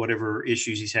dealing with whatever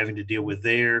issues he's having to deal with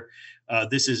there.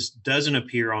 This doesn't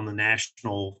appear on the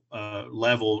national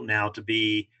level now to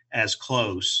be as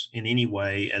close in any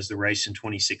way as the race in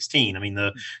 2016. I mean,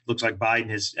 looks like Biden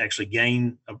has actually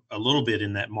gained a little bit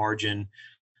in that margin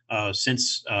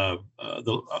since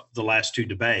the last two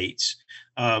debates.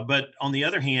 But on the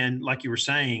other hand, like you were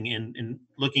saying, in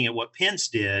looking at what Pence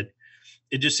did,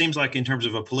 it just seems like in terms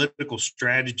of a political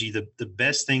strategy, the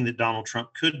best thing that Donald Trump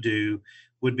could do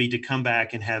would be to come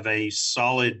back and have a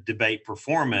solid debate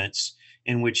performance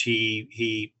in which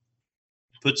he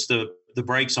puts the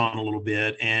brakes on a little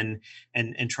bit and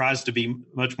tries to be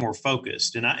much more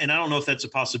focused. And I don't know if that's a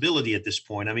possibility at this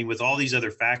point. I mean, with all these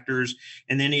other factors,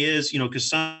 and then because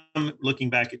some, looking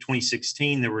back at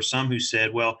 2016, there were some who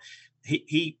said, well,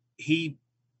 he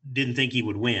didn't think he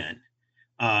would win.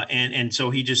 And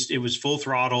so it was full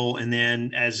throttle. And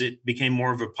then as it became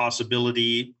more of a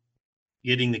possibility,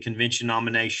 getting the convention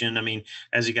nomination, I mean,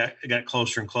 as he got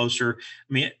closer and closer,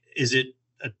 I mean, is it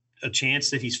a chance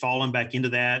that he's fallen back into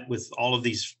that with all of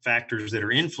these factors that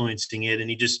are influencing it? And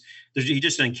he just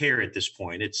doesn't care at this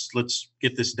point. It's let's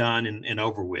get this done and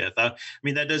over with. I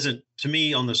mean, that doesn't, to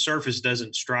me, on the surface,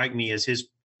 doesn't strike me as his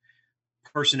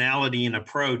personality and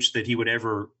approach that he would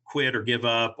ever quit or give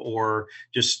up or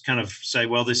just kind of say,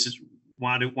 well, this is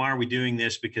why are we doing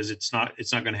this? Because it's not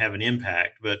going to have an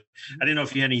impact. But I didn't know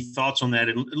if you had any thoughts on that.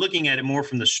 And looking at it more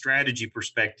from the strategy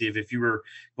perspective, if you were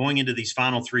going into these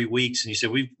final 3 weeks and you said,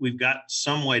 we've got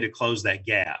some way to close that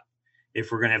gap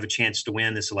if we're going to have a chance to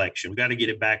win this election, we've got to get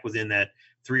it back within that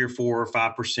 3 or 4 or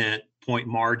 5% point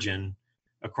margin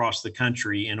across the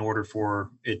country in order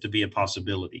for it to be a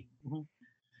possibility. Mm-hmm.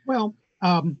 Well,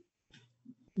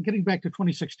 getting back to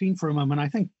 2016 for a moment, I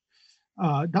think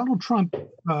Donald Trump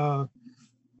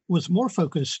was more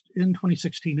focused in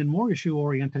 2016 and more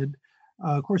issue-oriented.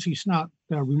 Of course, he's not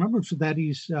remembered for that.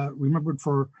 He's remembered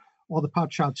for all the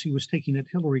pot shots he was taking at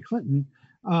Hillary Clinton.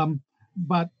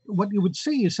 But what you would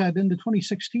see is that in the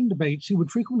 2016 debates, he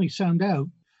would frequently sound out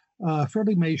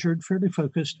fairly measured, fairly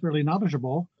focused, fairly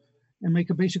knowledgeable, and make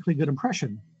a basically good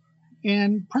impression.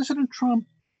 And President Trump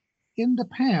in the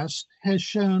past has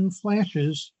shown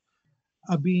flashes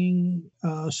of being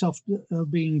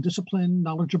being disciplined,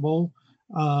 knowledgeable.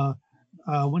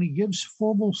 When he gives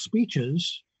formal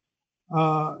speeches,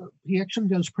 he actually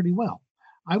does pretty well.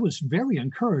 I was very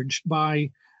encouraged by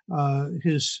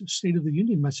his State of the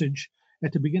Union message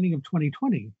at the beginning of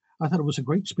 2020. I thought it was a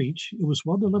great speech. It was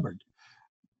well delivered.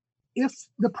 If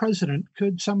the president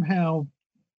could somehow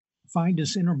find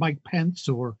his inner Mike Pence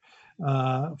or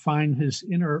find his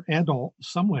inner adult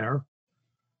somewhere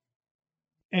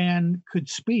and could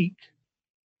speak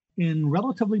in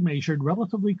relatively measured,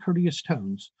 relatively courteous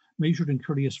tones, measured and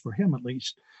courteous for him at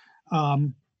least,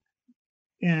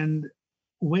 and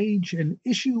wage an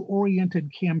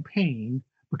issue-oriented campaign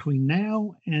between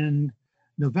now and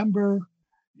November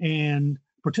and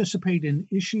participate in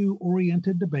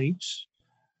issue-oriented debates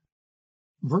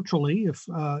virtually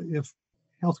if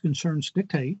health concerns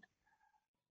dictate,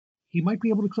 he might be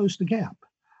able to close the gap.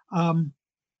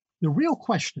 The real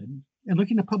question, and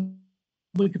looking at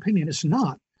public opinion, is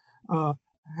not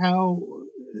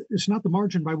it's not the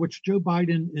margin by which Joe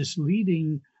Biden is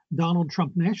leading Donald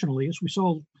Trump nationally. As we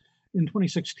saw in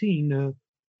 2016,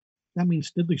 that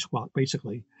means diddly squat,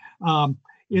 basically.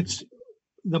 It's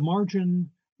the margin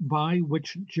by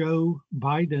which Joe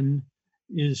Biden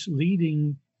is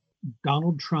leading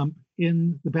Donald Trump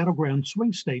in the battleground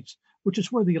swing states, which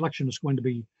is where the election is going to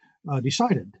be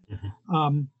decided.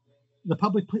 Mm-hmm. The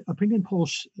public opinion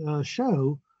polls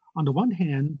show, on the one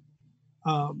hand,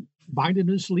 Biden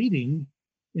is leading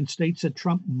in states that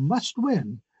Trump must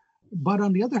win. But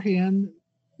on the other hand,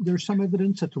 there's some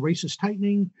evidence that the race is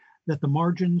tightening, that the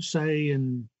margins, say,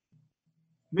 in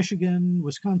Michigan,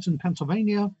 Wisconsin,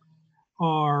 Pennsylvania,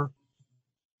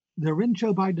 they're in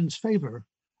Joe Biden's favor,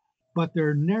 but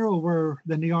they're narrower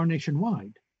than they are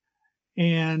nationwide.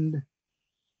 And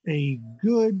a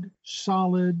good,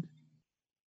 solid,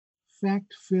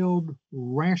 fact-filled,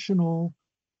 rational,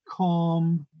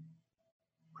 calm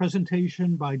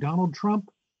presentation by Donald Trump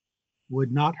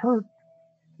would not hurt,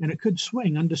 and it could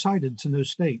swing undecideds in those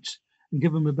states and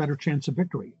give him a better chance of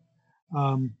victory.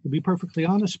 To be perfectly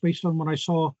honest, based on what I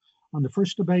saw on the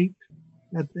first debate,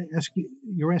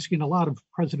 you're asking a lot of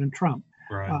President Trump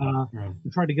to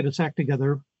try to get his act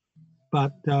together.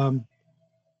 But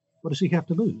what does he have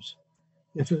to lose?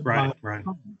 Right.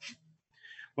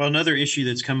 Well, another issue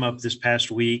that's come up this past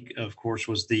week, of course,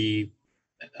 was the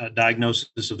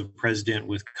diagnosis of the president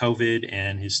with COVID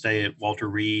and his stay at Walter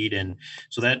Reed. And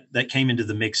so that came into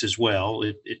the mix as well.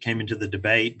 It came into the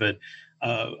debate. But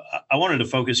I wanted to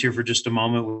focus here for just a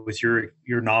moment with your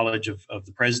knowledge of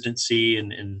the presidency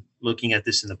and looking at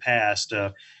this in the past.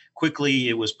 Quickly,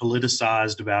 it was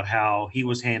politicized about how he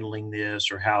was handling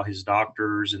this or how his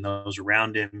doctors and those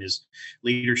around him, his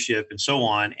leadership and so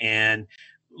on. And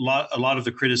a lot of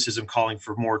the criticism calling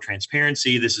for more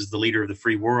transparency. This is the leader of the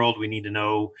free world. We need to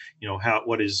know,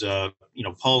 what his,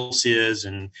 pulse is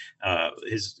and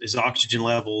his oxygen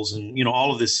levels and,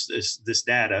 all of this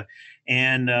data.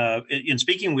 And in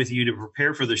speaking with you to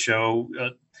prepare for the show,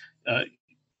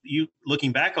 you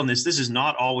looking back on this has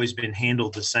not always been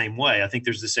handled the same way. I think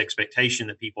there's this expectation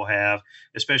that people have,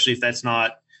 especially if that's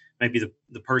not maybe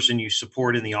the person you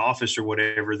support in the office or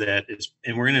whatever that is,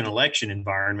 and we're in an election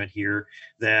environment here,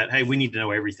 that, hey, we need to know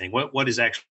everything. What is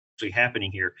actually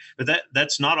happening here? But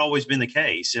that's not always been the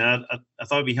case. And I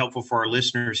thought it'd be helpful for our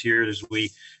listeners here as we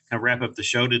kind of wrap up the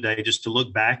show today, just to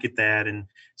look back at that and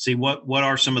see what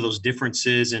are some of those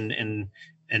differences and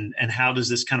how does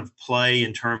this kind of play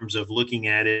in terms of looking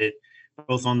at it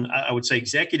both on, I would say,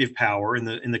 executive power and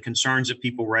the concerns that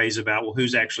people raise about, well,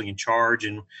 who's actually in charge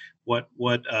and what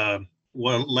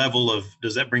level of,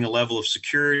 does that bring a level of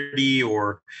security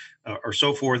or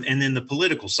so forth? And then the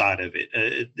political side of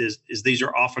it is these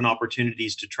are often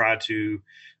opportunities to try to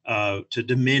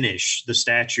diminish the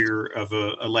stature of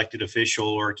an elected official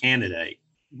or a candidate.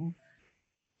 Mm-hmm.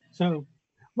 So,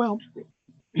 well,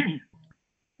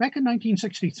 back in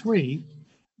 1963,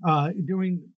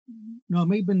 it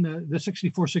may have been the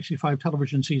 64-65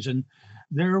 television season,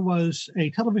 there was a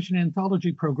television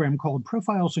anthology program called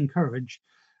Profiles in Courage.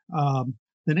 The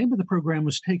name of the program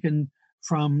was taken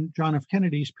from John F.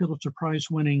 Kennedy's Pulitzer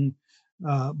Prize-winning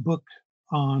book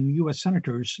on U.S.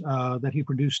 senators that he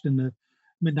produced in the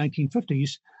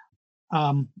mid-1950s.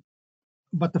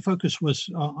 but the focus was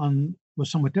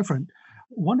somewhat different.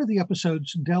 One of the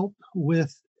episodes dealt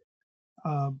with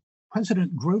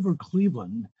President Grover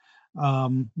Cleveland,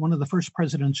 one of the first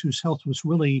presidents whose health was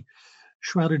really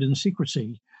shrouded in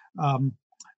secrecy.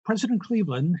 President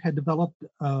Cleveland had developed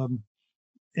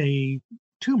a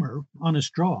tumor on his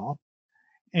jaw,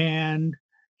 and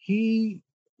he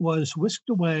was whisked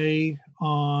away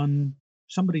on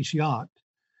somebody's yacht,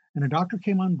 and a doctor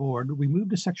came on board,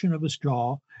 removed a section of his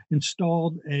jaw,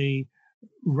 installed a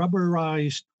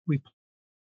rubberized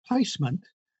replacement.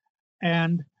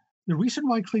 And the reason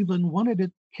why Cleveland wanted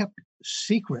it kept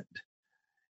secret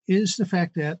is the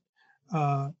fact that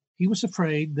he was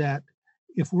afraid that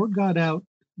if word got out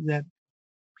that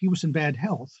he was in bad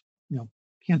health,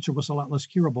 cancer was a lot less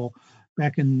curable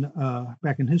back in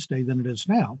his day than it is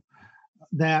now,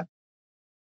 that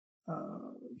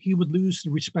he would lose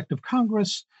the respect of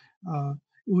Congress. It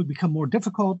would become more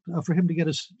difficult for him to get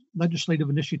his legislative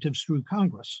initiatives through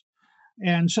Congress.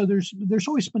 And so there's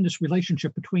always been this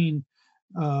relationship between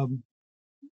a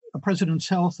president's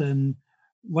health and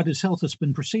what his health has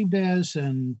been perceived as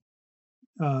and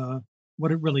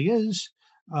what it really is.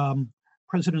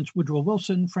 Presidents Woodrow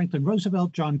Wilson, Franklin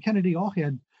Roosevelt, John Kennedy all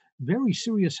had very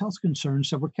serious health concerns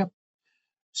that were kept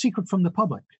secret from the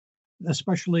public,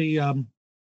 especially,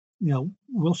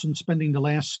 Wilson spending the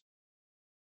last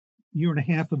year and a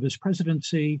half of his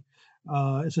presidency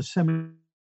as a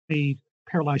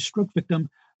semi-paralyzed stroke victim.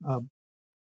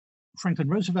 Franklin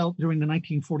Roosevelt, during the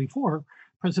 1944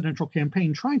 presidential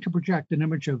campaign, trying to project an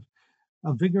image of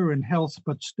vigor and health,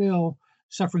 but still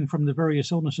suffering from the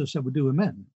various illnesses that would do him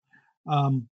in.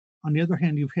 On the other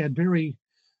hand, you've had very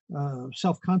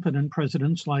self-confident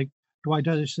presidents like Dwight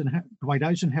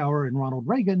Eisenhower and Ronald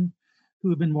Reagan, who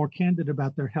have been more candid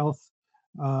about their health.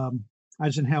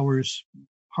 Eisenhower's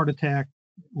heart attack,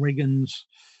 Reagan's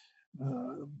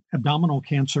abdominal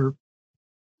cancer.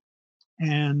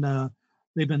 And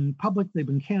they've been public, they've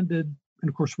been candid, and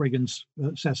of course, Reagan's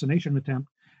assassination attempt.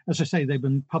 As I say, they've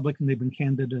been public and they've been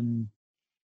candid, and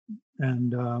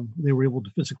they were able to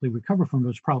physically recover from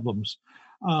those problems.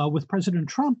 With President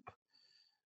Trump,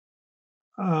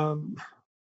 on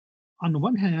the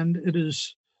one hand, it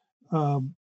is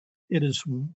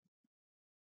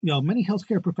many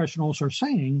healthcare professionals are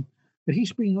saying that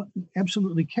he's being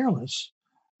absolutely careless,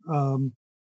 trying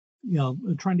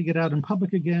to get out in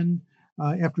public again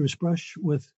after his brush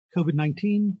with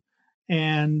COVID-19,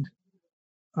 and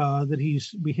that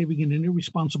he's behaving in an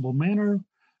irresponsible manner.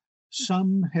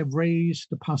 Some have raised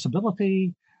the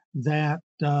possibility that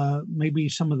maybe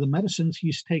some of the medicines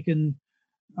he's taken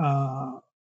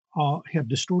have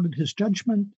distorted his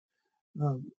judgment.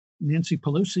 Nancy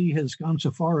Pelosi has gone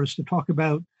so far as to talk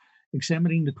about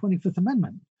examining the 25th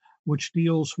Amendment, which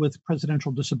deals with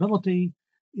presidential disability,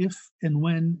 if and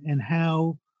when and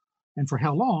how and for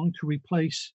how long to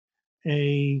replace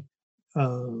a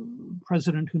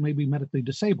president who may be medically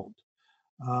disabled.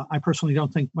 I personally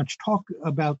don't think much talk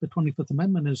about the 25th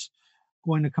Amendment is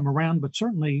going to come around, but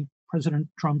certainly President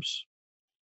Trump's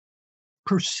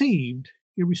perceived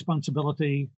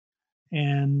irresponsibility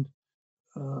and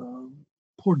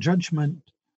poor judgment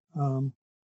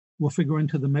will figure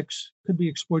into the mix, could be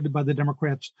exploited by the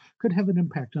Democrats, could have an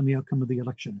impact on the outcome of the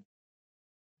election.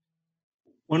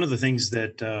 One of the things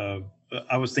that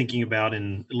I was thinking about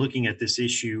in looking at this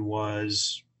issue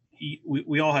was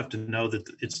we all have to know that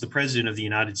it's the president of the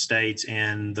United States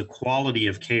and the quality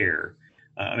of care.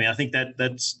 I think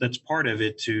that's part of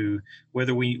it, to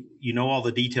whether all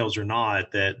the details or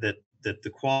not, that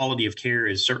the quality of care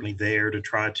is certainly there to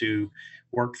try to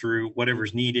work through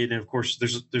whatever's needed. And of course,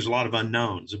 there's a lot of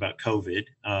unknowns about COVID,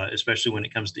 especially when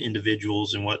it comes to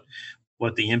individuals and what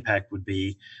the impact would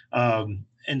be.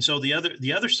 And so the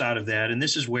other side of that, and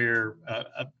this is where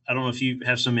I don't know if you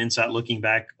have some insight looking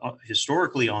back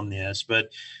historically on this, but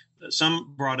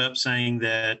some brought up saying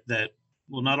that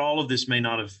well, not all of this may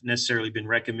not have necessarily been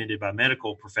recommended by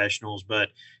medical professionals, but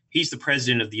he's the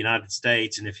president of the United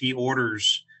States, and if he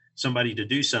orders somebody to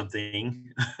do something,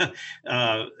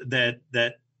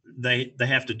 that they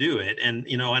have to do it. And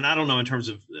and I don't know in terms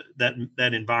of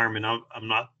that environment. I'm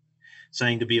not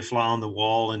saying to be a fly on the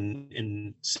wall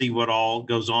and see what all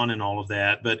goes on in all of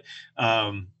that. But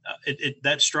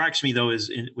that strikes me, though,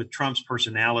 with Trump's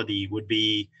personality would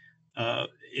be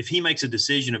if he makes a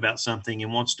decision about something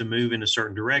and wants to move in a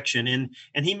certain direction,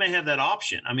 and he may have that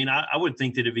option. I mean, I would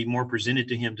think that it'd be more presented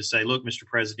to him to say, look, Mr.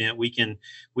 President, we can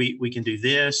do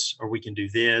this, or we can do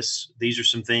this. These are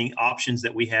some options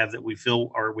that we have that we feel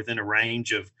are within a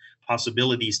range of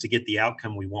possibilities to get the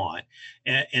outcome we want.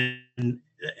 And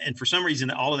and for some reason,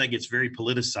 all of that gets very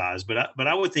politicized. But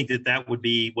I would think that would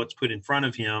be what's put in front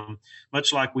of him,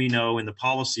 much like we know in the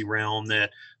policy realm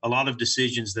that a lot of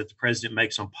decisions that the president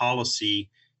makes on policy,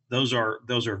 those are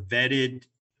vetted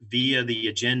via the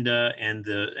agenda and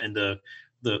the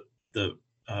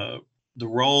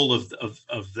role of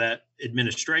that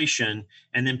administration,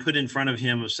 and then put in front of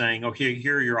him of saying, okay,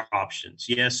 here are your options.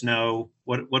 Yes, no,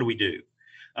 what do we do?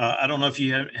 I don't know if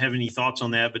you have any thoughts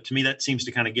on that, but to me, that seems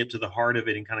to kind of get to the heart of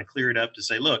it and kind of clear it up to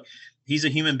say, look, he's a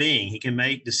human being. He can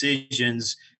make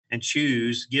decisions and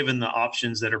choose given the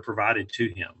options that are provided to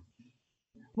him.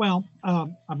 Well,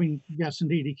 I mean, yes,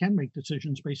 indeed, he can make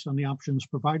decisions based on the options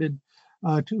provided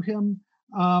to him.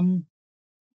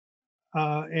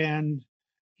 And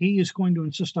he is going to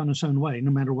insist on his own way,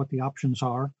 no matter what the options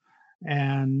are.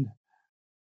 And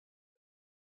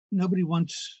nobody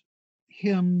wants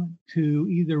him to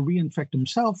either reinfect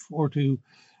himself or to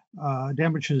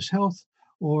damage his health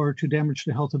or to damage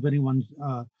the health of anyone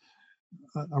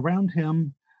around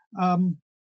him.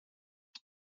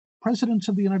 Presidents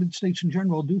of the United States in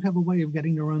general do have a way of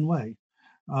getting their own way.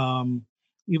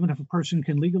 Even if a person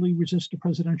can legally resist a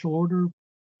presidential order,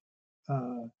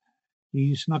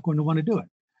 he's not going to want to do it.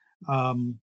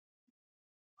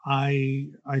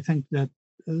 I think that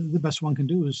the best one can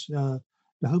do is to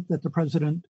hope that the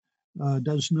president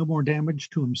does no more damage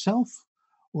to himself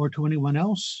or to anyone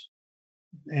else,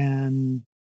 and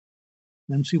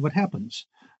then see what happens.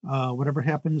 Whatever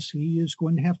happens, he is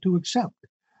going to have to accept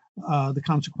the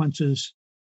consequences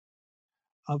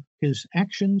of his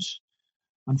actions.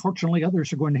 Unfortunately,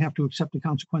 others are going to have to accept the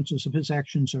consequences of his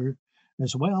actions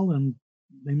as well, and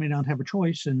they may not have a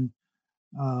choice, and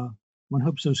one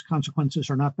hopes those consequences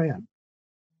are not bad.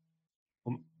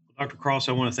 Well, Dr. Cross,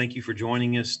 I want to thank you for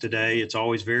joining us today. It's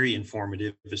always very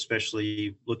informative,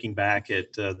 especially looking back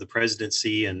at the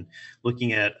presidency and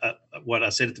looking at what I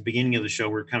said at the beginning of the show.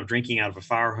 We're kind of drinking out of a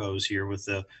fire hose here with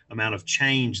the amount of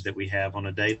change that we have on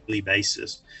a daily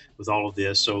basis with all of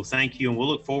this. So thank you, and we'll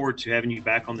look forward to having you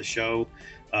back on the show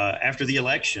after the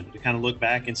election to kind of look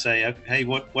back and say, hey,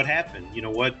 what happened? You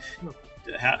know,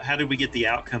 how did we get the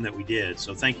outcome that we did?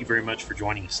 So thank you very much for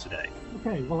joining us today.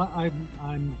 Okay, well,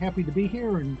 I'm happy to be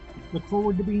here and look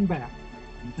forward to being back.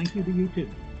 And thank you to you too.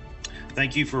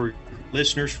 Thank you for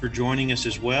listeners for joining us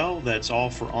as well. That's all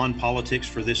for On Politics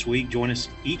for this week. Join us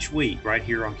each week right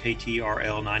here on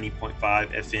KTRL 90.5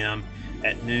 FM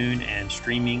at noon and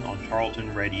streaming on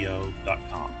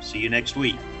tarletonradio.com. See you next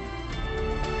week.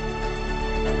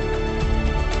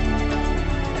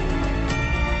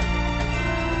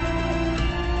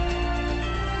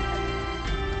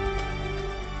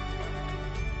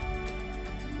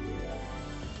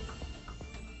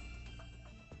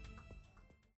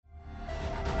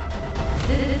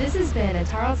 This has been a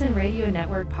Tarleton Radio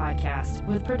Network podcast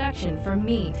with production from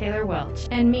me, Taylor Welch,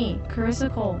 and me,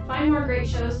 Carissa Cole. Find more great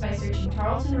shows by searching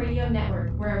Tarleton Radio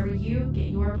Network wherever you get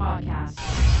your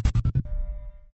podcasts.